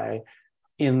AI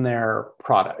in their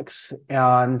products.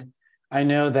 And I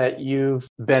know that you've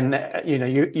been,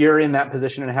 you're in that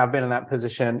position and have been in that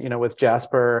position, with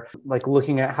Jasper, like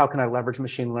looking at how can I leverage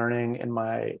machine learning in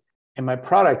my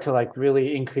product to like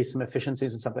really increase some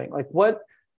efficiencies and something. Like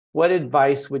what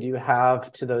advice would you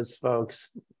have to those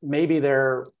folks? Maybe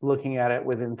they're looking at it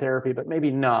within therapy, but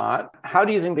maybe not. How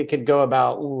do you think they could go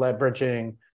about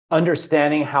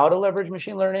understanding how to leverage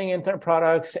machine learning in their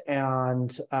products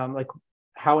and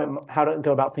how to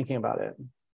go about thinking about it?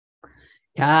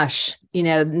 Gosh,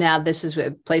 now this is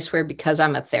a place where, because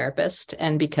I'm a therapist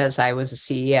and because I was a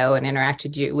CEO and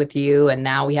interacted with you, and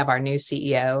now we have our new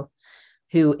CEO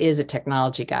who is a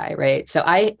technology guy, right? So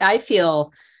I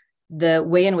feel the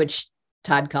way in which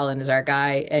Todd Cullen is our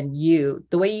guy and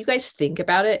the way you guys think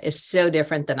about it is so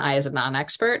different than I as a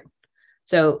non-expert.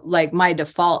 So like my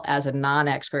default as a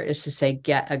non-expert is to say,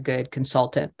 get a good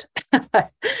consultant.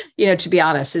 To be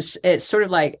honest, it's sort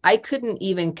of like I couldn't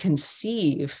even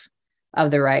conceive of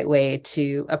the right way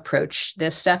to approach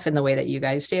this stuff in the way that you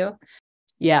guys do.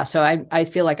 Yeah. So I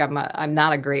feel like I'm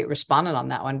not a great respondent on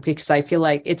that one, because I feel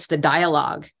like it's the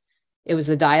dialogue. It was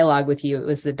the dialogue with you. It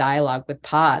was the dialogue with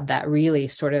Todd that really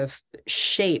sort of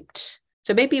shaped.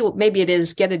 So maybe it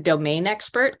is get a domain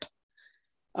expert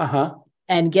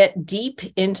and get deep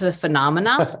into the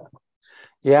phenomena.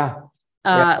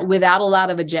 Without a lot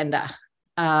of agenda.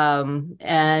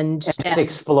 And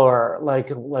explore like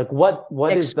what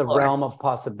is the realm of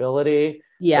possibility,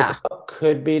 what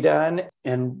could be done,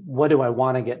 and what do I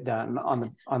want to get done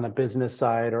on the business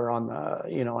side or on the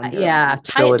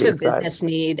tie it to a business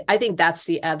need. I think that's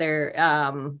the other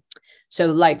so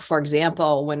like, for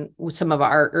example, when some of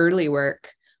our early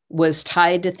work was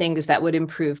tied to things that would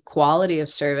improve quality of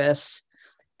service,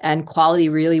 and quality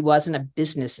really wasn't a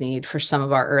business need for some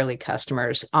of our early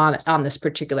customers on this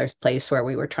particular place where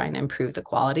we were trying to improve the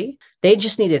quality. They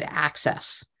just needed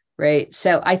access, right?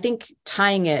 So I think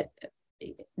tying it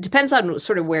depends on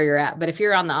sort of where you're at. But if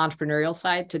you're on the entrepreneurial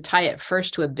side, to tie it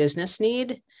first to a business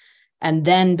need and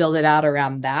then build it out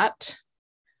around that,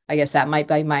 I guess that might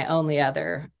be my only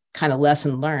other kind of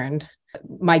lesson learned.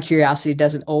 My curiosity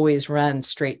doesn't always run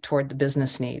straight toward the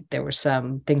business need. There were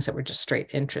some things that were just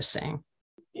straight interesting.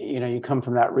 You come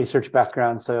from that research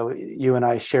background, so you and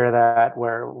I share that,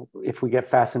 where if we get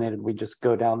fascinated, we just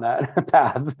go down that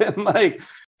path. And I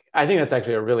think that's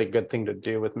actually a really good thing to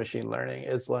do with machine learning,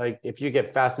 is like, if you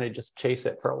get fascinated, just chase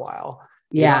it for a while.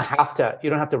 Yeah. You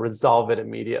don't have to resolve it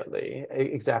immediately,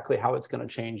 exactly how it's going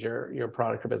to change your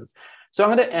product or business. So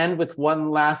I'm going to end with one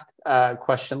last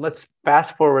question. Let's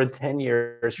fast forward 10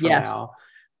 years from now.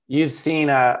 You've seen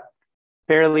a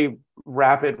fairly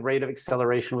rapid rate of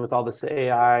acceleration with all this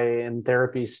AI and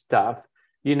therapy stuff.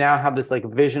 You now have this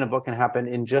vision of what can happen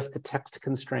in just the text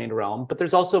constrained realm, but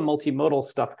there's also multimodal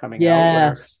stuff coming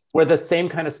out where the same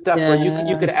kind of stuff where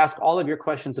you could ask all of your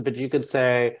questions, but you could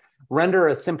say, render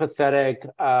a sympathetic,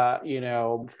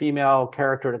 female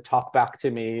character to talk back to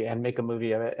me and make a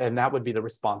movie of it. And that would be the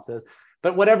responses.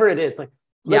 But whatever it is,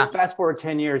 let's fast forward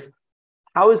 10 years.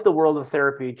 How is the world of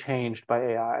therapy changed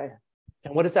by AI?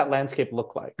 And what does that landscape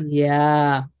look like?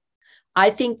 Yeah,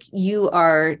 I think you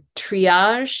are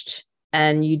triaged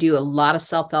and you do a lot of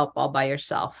self-help all by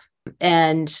yourself.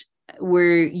 And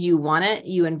where you want it,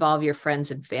 you involve your friends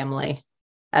and family,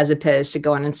 as opposed to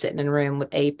going and sitting in a room with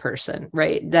a person,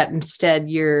 right? That instead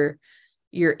you're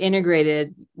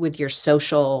integrated with your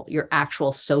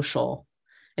actual social.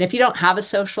 And if you don't have a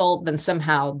social, then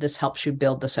somehow this helps you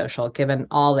build the social, given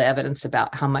all the evidence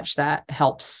about how much that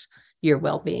helps your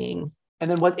well-being. And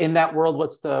then what's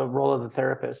the role of the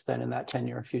therapist then in that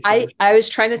 10-year future? I was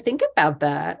trying to think about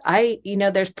that.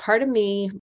 There's part of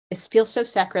me, it feels so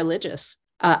sacrilegious.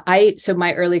 So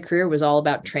my early career was all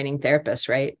about training therapists,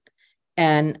 right?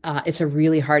 And it's a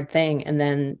really hard thing. And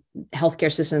then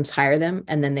healthcare systems hire them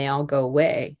and then they all go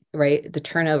away, right? The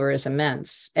turnover is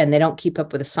immense and they don't keep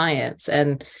up with the science.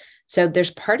 And so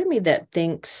there's part of me that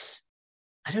thinks,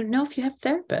 I don't know if you have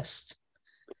therapists.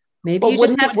 Maybe you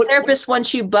just have therapists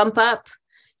once you bump up,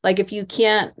 like if you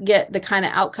can't get the kind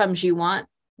of outcomes you want.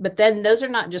 But then those are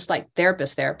not just like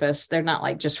therapists. They're not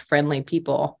like just friendly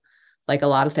people like a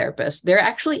lot of therapists. They're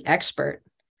actually expert.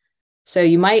 So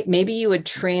maybe you would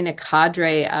train a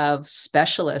cadre of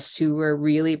specialists who were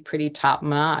really pretty top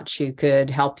notch, who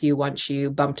could help you once you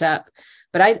bumped up.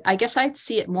 But I guess I'd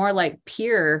see it more like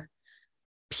peer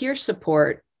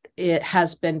support. It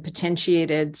has been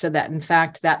potentiated so that, in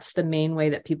fact, that's the main way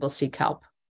that people seek help.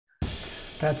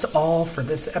 That's all for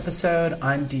this episode.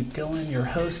 I'm Deep Dillon, your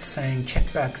host, saying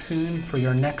check back soon for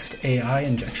your next AI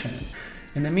injection.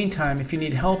 In the meantime, if you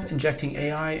need help injecting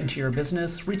AI into your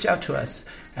business, reach out to us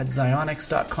at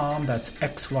Xionyx.com. That's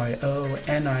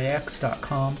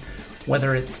XYONIX.com.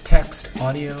 Whether it's text,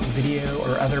 audio, video,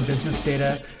 or other business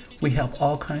data, we help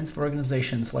all kinds of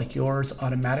organizations like yours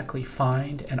automatically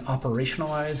find and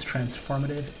operationalize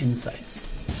transformative insights.